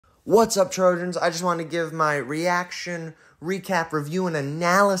What's up, Trojans? I just want to give my reaction, recap, review, and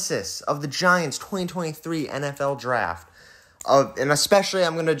analysis of the Giants 2023 NFL Draft. And especially,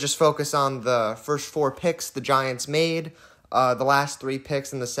 I'm going to just focus on the first four picks the Giants made, the last three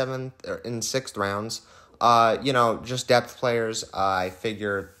picks in the sixth rounds. Just depth players. I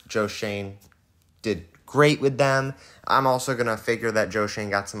figure Joe Schoen did great with them. I'm also going to figure that Joe Schoen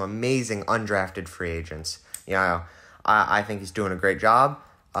got some amazing undrafted free agents. I think he's doing a great job.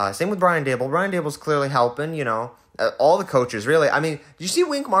 Same with Brian Daboll. Brian Daboll's clearly helping, all the coaches, really. I mean, did you see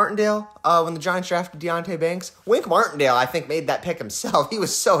Wink Martindale when the Giants drafted Deonte Banks? Wink Martindale, I think, made that pick himself. He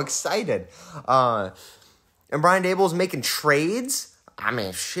was so excited. And Brian Daboll's making trades. I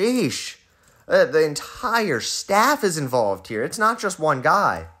mean, sheesh. The entire staff is involved here. It's not just one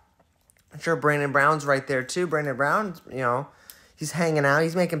guy. I'm sure Brandon Brown's right there, too. Brandon Brown, he's hanging out.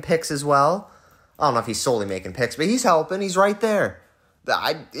 He's making picks as well. I don't know if he's solely making picks, but he's helping. He's right there.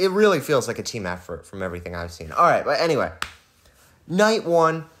 It really feels like a team effort from everything I've seen. All right, but anyway, night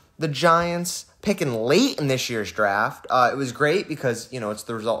one, the Giants picking late in this year's draft. It was great because, it's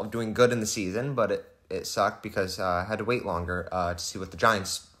the result of doing good in the season, but it sucked because I had to wait longer to see what the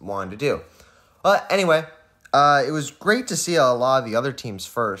Giants wanted to do. Anyway, it was great to see a lot of the other teams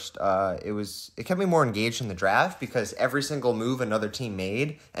first. It kept me more engaged in the draft because every single move another team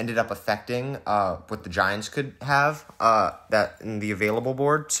made ended up affecting what the Giants could have that in the available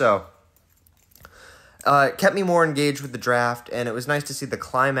board. So it kept me more engaged with the draft, and it was nice to see the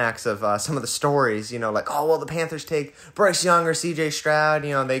climax of some of the stories. The Panthers take Bryce Young or C.J. Stroud.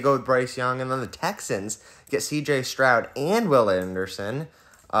 They go with Bryce Young, and then the Texans get C.J. Stroud and Will Anderson.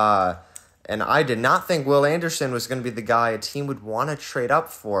 And I did not think Will Anderson was going to be the guy a team would want to trade up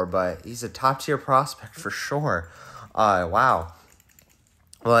for, but he's a top-tier prospect for sure. Wow.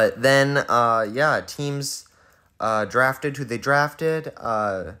 But then, teams drafted who they drafted.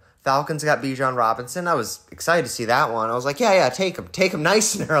 Falcons got Bijan Robinson. I was excited to see that one. I was like, take him. Take him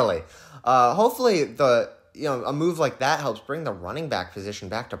nice and early. Hopefully, a move like that helps bring the running back position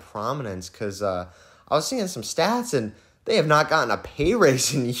back to prominence because I was seeing some stats, and they have not gotten a pay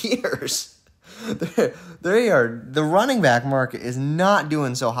raise in years. The running back market is not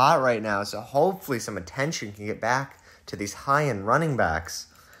doing so hot right now, so hopefully some attention can get back to these high-end running backs.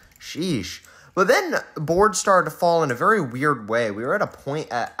 Sheesh. But then the board started to fall in a very weird way. We were at a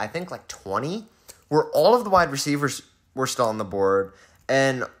point at, I think, 20, where all of the wide receivers were still on the board,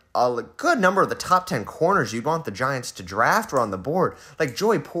 and a good number of the top 10 corners you'd want the Giants to draft were on the board. Like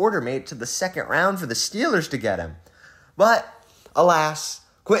Joey Porter made it to the second round for the Steelers to get him. But, alas,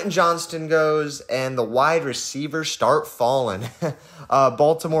 Quentin Johnston goes, and the wide receivers start falling.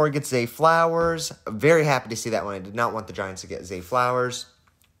 Baltimore gets Zay Flowers. Very happy to see that one. I did not want the Giants to get Zay Flowers.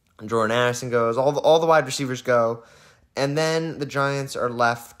 Jordan Addison goes. All the wide receivers go. And then the Giants are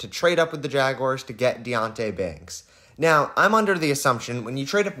left to trade up with the Jaguars to get Deonte Banks. Now, I'm under the assumption when you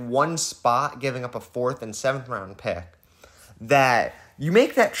trade up one spot, giving up a 4th and 7th round pick, that you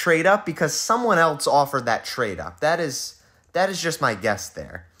make that trade up because someone else offered that trade up. That is just my guess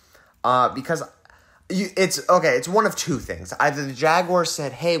there. Because it's one of two things. Either the Jaguars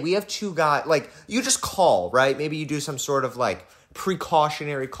said, hey, we have two guys. You just call, right? Maybe you do some sort of,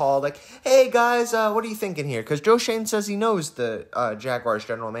 precautionary call. Hey, guys, what are you thinking here? Because Joe Schoen says he knows the Jaguars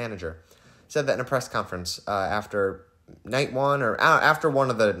general manager. Said that in a press conference after night one or after one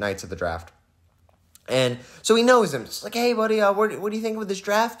of the nights of the draft. And so he knows him. It's hey, buddy, what do you think of this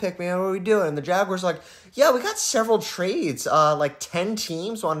draft pick, man? What are we doing? And the Jaguars we got several trades. 10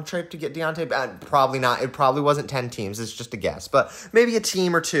 teams want to trade to get Deonte. Probably not. It probably wasn't 10 teams. It's just a guess. But maybe a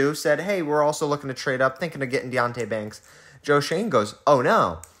team or two said, hey, we're also looking to trade up, thinking of getting Deonte Banks. Joe Schoen goes, oh,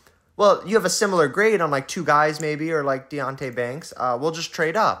 no. Well, you have a similar grade on two guys maybe or Deonte Banks. We'll just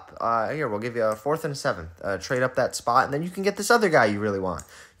trade up. Here, we'll give you a 4th and a 7th. Trade up that spot, and then you can get this other guy you really want.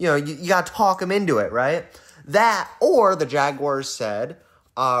 You got to talk him into it, right? That, or the Jaguars said,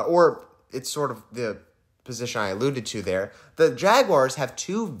 or it's sort of the position I alluded to there, the Jaguars have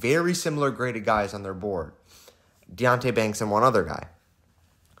two very similar graded guys on their board, Deonte Banks and one other guy.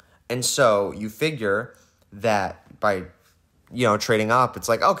 And so you figure that by trading up, it's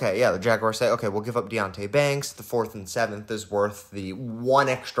the Jaguars say, okay, we'll give up Deonte Banks. The 4th and 7th is worth the one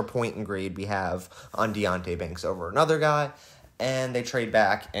extra point in grade we have on Deonte Banks over another guy. And they trade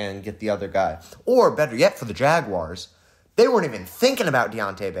back and get the other guy. Or better yet for the Jaguars, they weren't even thinking about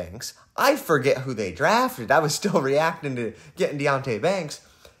Deonte Banks. I forget who they drafted. I was still reacting to getting Deonte Banks.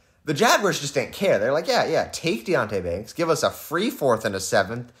 The Jaguars just didn't care. They're take Deonte Banks. Give us a free 4th and a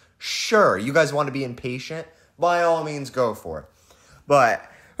 7th. Sure, you guys want to be impatient? By all means, go for it. But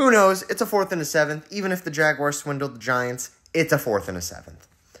who knows? It's a 4th and a 7th. Even if the Jaguars swindled the Giants, it's a 4th and a 7th.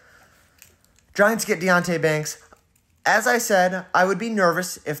 Giants get Deonte Banks. As I said, I would be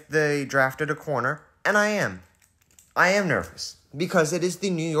nervous if they drafted a corner, and I am. I am nervous because it is the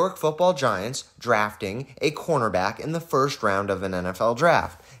New York Football Giants drafting a cornerback in the first round of an NFL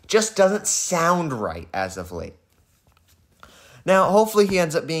draft. It just doesn't sound right as of late. Now, hopefully he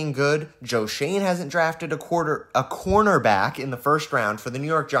ends up being good. Joe Schoen hasn't drafted a cornerback in the first round for the New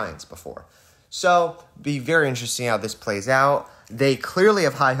York Giants before. So, be very interesting how this plays out. They clearly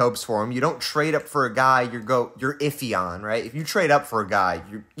have high hopes for him. You don't trade up for a guy you're iffy on, right? If you trade up for a guy,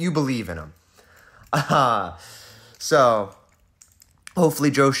 you believe in him. So,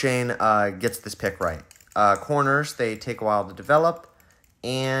 hopefully Joe Schoen gets this pick right. Corners, they take a while to develop.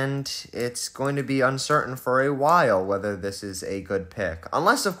 And it's going to be uncertain for a while whether this is a good pick.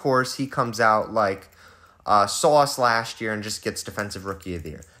 Unless, of course, he comes out like Sauce last year and just gets Defensive Rookie of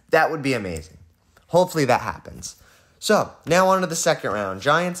the Year. That would be amazing. Hopefully that happens. So, now on to the second round.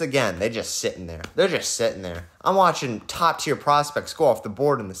 Giants, again, they're just sitting there. They're just sitting there. I'm watching top-tier prospects go off the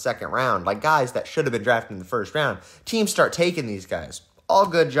board in the second round. Like guys that should have been drafted in the first round. Teams start taking these guys. All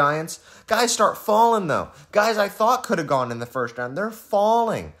good, Giants. Guys start falling, though. Guys I thought could have gone in the first round, they're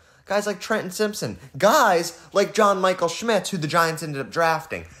falling. Guys like Trenton Simpson. Guys like John Michael Schmitz, who the Giants ended up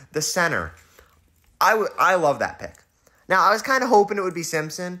drafting. The center. I love that pick. Now, I was kind of hoping it would be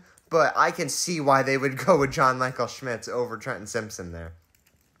Simpson, but I can see why they would go with John Michael Schmitz over Trenton Simpson there.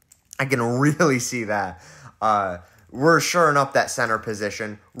 I can really see that. We're shoring up that center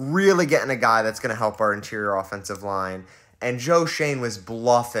position. Really getting a guy that's going to help our interior offensive line. And Joe Schoen was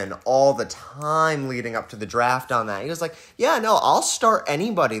bluffing all the time leading up to the draft on that. He was like, yeah, no, I'll start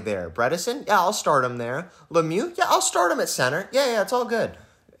anybody there. Bredesen? Yeah, I'll start him there. Lemieux? Yeah, I'll start him at center. Yeah, it's all good.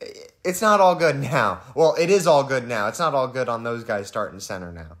 It's not all good now. Well, it is all good now. It's not all good on those guys starting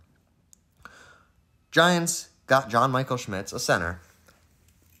center now. Giants got John Michael Schmitz, a center.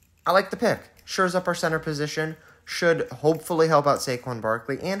 I like the pick. Shores up our center position. Should hopefully help out Saquon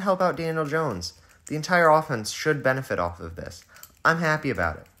Barkley and help out Daniel Jones. The entire offense should benefit off of this. I'm happy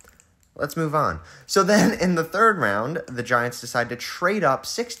about it. Let's move on. So then in the third round, the Giants decide to trade up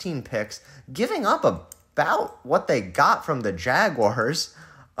 16 picks, giving up about what they got from the Jaguars.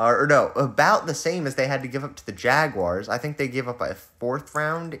 About the same as they had to give up to the Jaguars. I think they gave up a fourth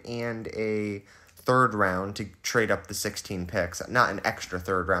round and a third round to trade up the 16 picks. Not an extra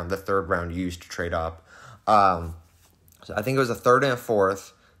third round. The third round used to trade up. So I think it was a third and a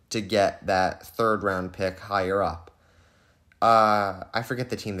fourth to get that third round pick higher up. I forget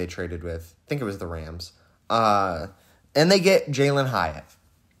the team they traded with. I think it was the Rams. And they get Jalen Hyatt.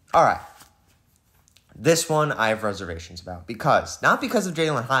 All right. This one I have reservations about. Not because of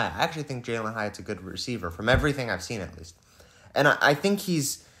Jalen Hyatt. I actually think Jalen Hyatt's a good receiver from everything I've seen at least. And I think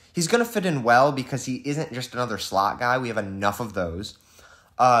he's going to fit in well because he isn't just another slot guy. We have enough of those.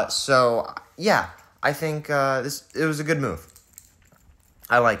 So, yeah, I think it was a good move.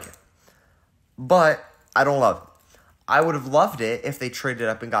 I like it. But I don't love it. I would have loved it if they traded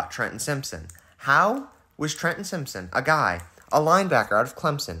up and got Trenton Simpson. How was Trenton Simpson, a linebacker out of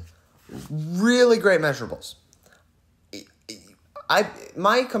Clemson, really great measurables?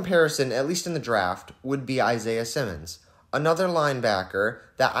 My comparison, at least in the draft, would be Isaiah Simmons, another linebacker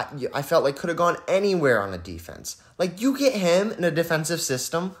that I felt like could have gone anywhere on a defense. Like, you get him in a defensive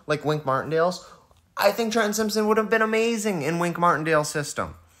system like Wink Martindale's, I think Trenton Simpson would have been amazing in Wink Martindale's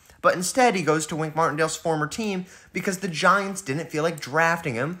system. But instead, he goes to Wink Martindale's former team because the Giants didn't feel like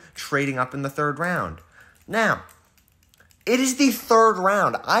drafting him, trading up in the third round. Now, it is the third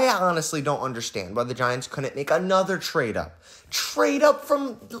round. I honestly don't understand why the Giants couldn't make another trade up. Trade up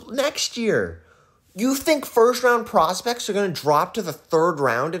from next year. You think first-round prospects are going to drop to the third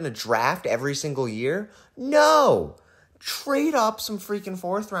round in a draft every single year? No. Trade up some freaking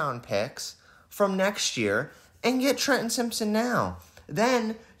fourth-round picks from next year and get Trenton Simpson now.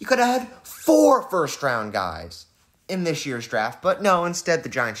 Then you could have had 4 first-round guys in this year's draft. But no, instead the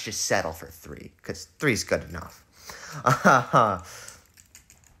Giants just settle for 3 because 3's good enough.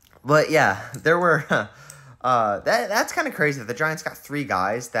 But yeah, there were... that's kind of crazy that the Giants got 3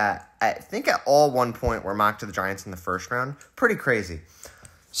 guys that I think at all one point were mocked to the Giants in the first round. Pretty crazy.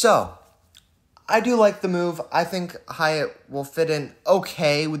 So, I do like the move. I think Hyatt will fit in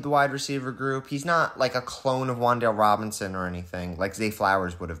okay with the wide receiver group. He's not like a clone of Wan'Dale Robinson or anything like Zay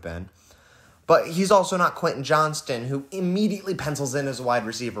Flowers would have been. But he's also not Quentin Johnston, who immediately pencils in as a wide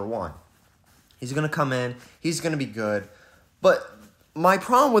receiver 1. He's going to come in. He's going to be good. But my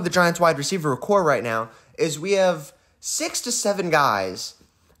problem with the Giants wide receiver core right now is we have 6 to 7 guys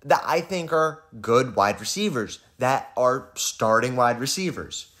that I think are good wide receivers, that are starting wide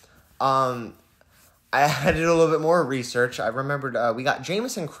receivers. I had to do a little bit more research. I remembered we got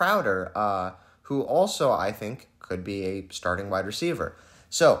Jamison Crowder who also, I think, could be a starting wide receiver.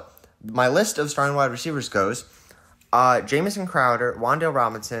 So, my list of starting wide receivers goes Jamison Crowder, Wan'Dale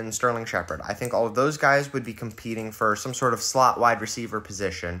Robinson, Sterling Shepard. I think all of those guys would be competing for some sort of slot wide receiver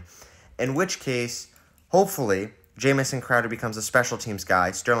position, in which case, hopefully, Jamison Crowder becomes a special teams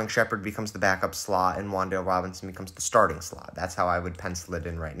guy, Sterling Shepard becomes the backup slot, and Wan'Dale Robinson becomes the starting slot. That's how I would pencil it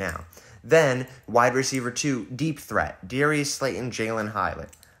in right now. Then, wide receiver 2, deep threat, Darius Slayton, Jalen Hyatt.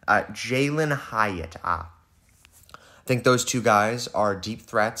 I think those two guys are deep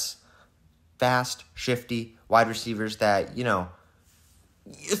threats, fast, shifty, wide receivers that, you're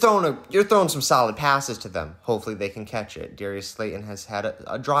throwing some solid passes to them. Hopefully they can catch it. Darius Slayton has had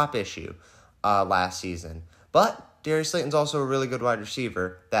a drop issue last season. But Darius Slayton's also a really good wide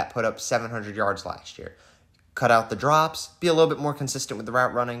receiver that put up 700 yards last year. Cut out the drops, be a little bit more consistent with the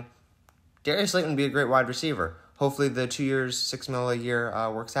route running. Darius Slayton would be a great wide receiver. Hopefully the 2 years, $6 million a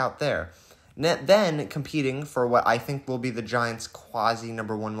year works out there. Then competing for what I think will be the Giants' quasi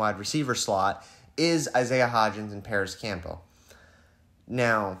number 1 wide receiver slot is Isaiah Hodgins and Paris Campbell.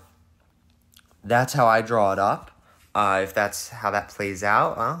 Now, that's how I draw it up. If that's how that plays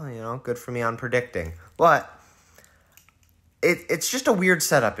out, well, good for me on predicting. But it's just a weird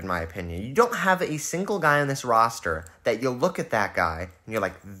setup, in my opinion. You don't have a single guy on this roster that you'll look at that guy and you're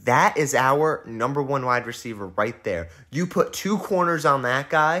like, that is our number 1 wide receiver right there. You put 2 corners on that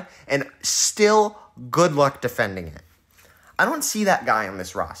guy and still good luck defending it. I don't see that guy on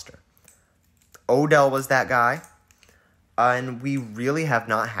this roster. Odell was that guy, and we really have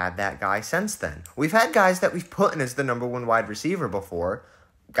not had that guy since then. We've had guys that we've put in as the number 1 wide receiver before,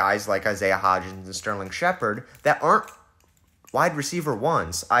 guys like Isaiah Hodgins and Sterling Shepard, that aren't wide receiver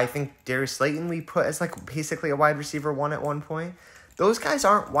 1s. I think Darius Slayton we put as basically a wide receiver 1 at one point. Those guys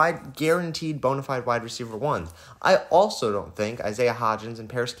aren't guaranteed bona fide wide receiver 1s. I also don't think Isaiah Hodgins and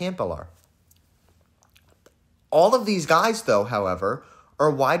Paris Campbell are. All of these guys, though, however,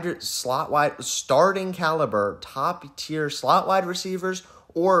 are starting caliber, top tier slot wide receivers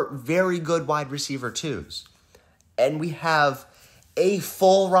or very good wide receiver 2s. And we have a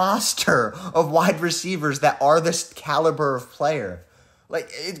full roster of wide receivers that are this caliber of player.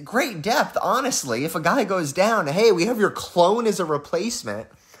 It's great depth, honestly. If a guy goes down, hey, we have your clone as a replacement.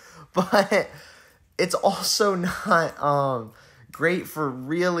 But it's also not great for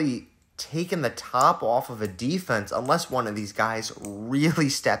really taking the top off of a defense unless one of these guys really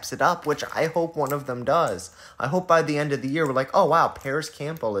steps it up, which I hope one of them does. I hope by the end of the year we're like, oh wow, Paris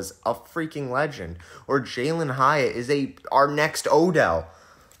Campbell is a freaking legend, or Jalen Hyatt is our next Odell.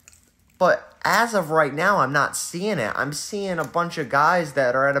 But as of right now, I'm not seeing it. I'm seeing a bunch of guys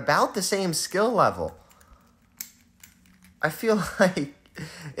that are at about the same skill level. I feel like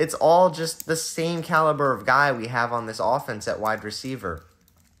it's all just the same caliber of guy we have on this offense at wide receiver.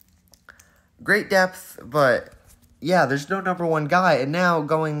 Great depth, but yeah, there's no number 1 guy. And now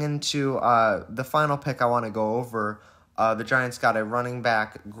going into the final pick I want to go over, the Giants got a running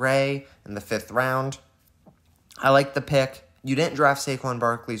back, Gray, in the 5th round. I like the pick. You didn't draft Saquon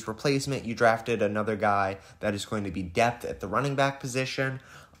Barkley's replacement. You drafted another guy that is going to be depth at the running back position.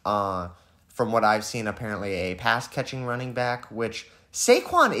 From what I've seen, apparently a pass-catching running back, which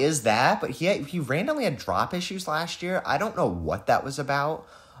Saquon is that, but he randomly had drop issues last year. I don't know what that was about.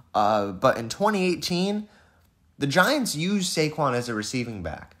 But in 2018, the Giants used Saquon as a receiving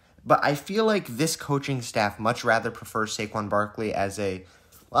back. But I feel like this coaching staff much rather prefers Saquon Barkley as a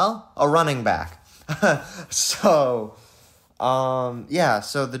running back. So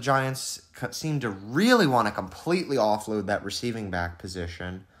the Giants seem to really want to completely offload that receiving back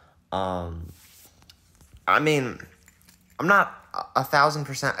position. I'm not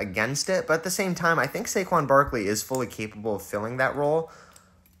 1,000% against it, but at the same time, I think Saquon Barkley is fully capable of filling that role.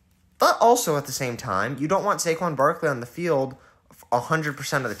 But also at the same time, you don't want Saquon Barkley on the field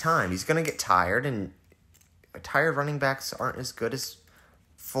 100% of the time. He's going to get tired, and tired running backs aren't as good as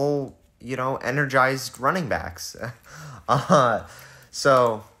full, energized running backs.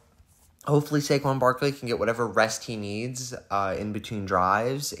 So hopefully Saquon Barkley can get whatever rest he needs in between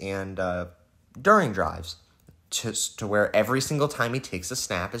drives and during drives, just to where every single time he takes a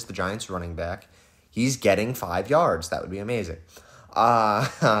snap as the Giants running back, he's getting 5 yards. That would be amazing.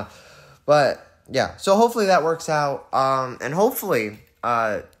 But yeah, so hopefully that works out. And hopefully,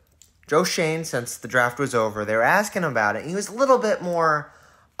 Joe Schoen, since the draft was over, they were asking him about it. He was a little bit more,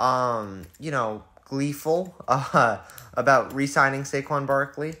 gleeful about re-signing Saquon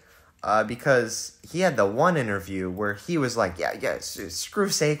Barkley. Because he had the one interview where he was like, yeah, screw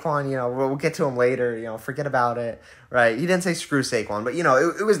Saquon, we'll get to him later, forget about it, right? He didn't say screw Saquon, but,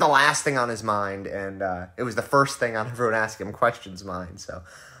 it was the last thing on his mind, and it was the first thing on everyone asking him questions' mind, so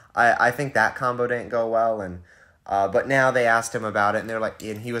I think that combo didn't go well, and but now they asked him about it,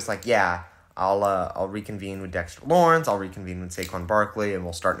 and he was like, yeah, I'll reconvene with Dexter Lawrence, I'll reconvene with Saquon Barkley, and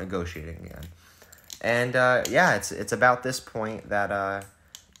we'll start negotiating again. And yeah, it's about this point that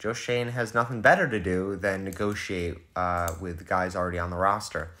Joe Schoen has nothing better to do than negotiate with guys already on the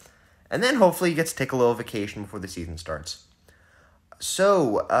roster. And then hopefully he gets to take a little vacation before the season starts.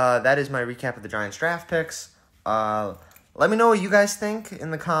 So, that is my recap of the Giants draft picks. Let me know what you guys think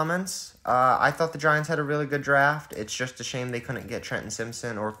in the comments. I thought the Giants had a really good draft. It's just a shame they couldn't get Trenton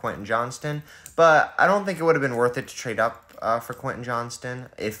Simpson or Quentin Johnston. But I don't think it would have been worth it to trade up for Quentin Johnston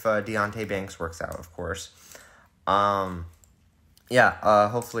if Deonte Banks works out, of course.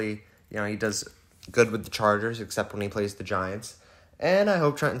 Hopefully, he does good with the Chargers, except when he plays the Giants. And I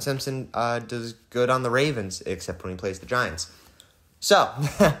hope Trenton Simpson does good on the Ravens, except when he plays the Giants. So,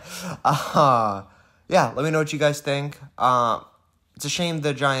 let me know what you guys think. It's a shame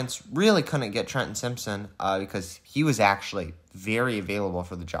the Giants really couldn't get Trenton Simpson because he was actually very available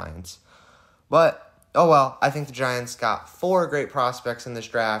for the Giants. But, oh well, I think the Giants got 4 great prospects in this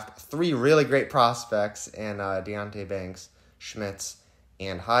draft, 3 really great prospects, and Deonte Banks, Schmitz,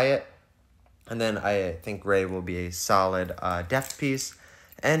 and Hyatt. And then I think Ray will be a solid depth piece.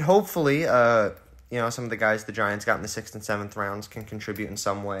 And hopefully, some of the guys the Giants got in the 6th and 7th rounds can contribute in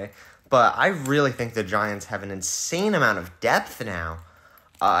some way. But I really think the Giants have an insane amount of depth now.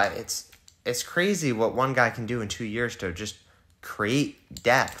 It's crazy what one guy can do in 2 years to just create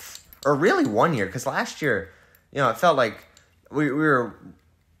depth. Or really 1 year, because last year, it felt like we were,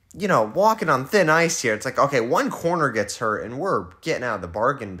 walking on thin ice here. It's like, okay, one corner gets hurt, and we're getting out of the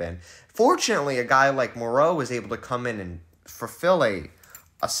bargain bin. Fortunately, a guy like Moreau was able to come in and fulfill a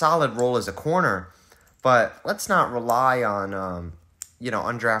solid role as a corner. But let's not rely on,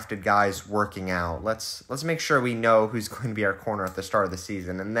 undrafted guys working out. Let's make sure we know who's going to be our corner at the start of the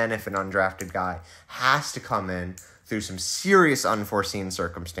season. And then if an undrafted guy has to come in through some serious unforeseen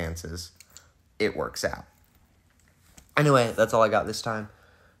circumstances, it works out. Anyway, that's all I got this time.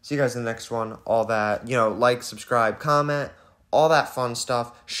 See you guys in the next one. All that, like, subscribe, comment, all that fun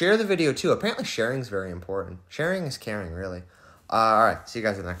stuff. Share the video too. Apparently sharing is very important. Sharing is caring, really. All right, see you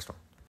guys in the next one.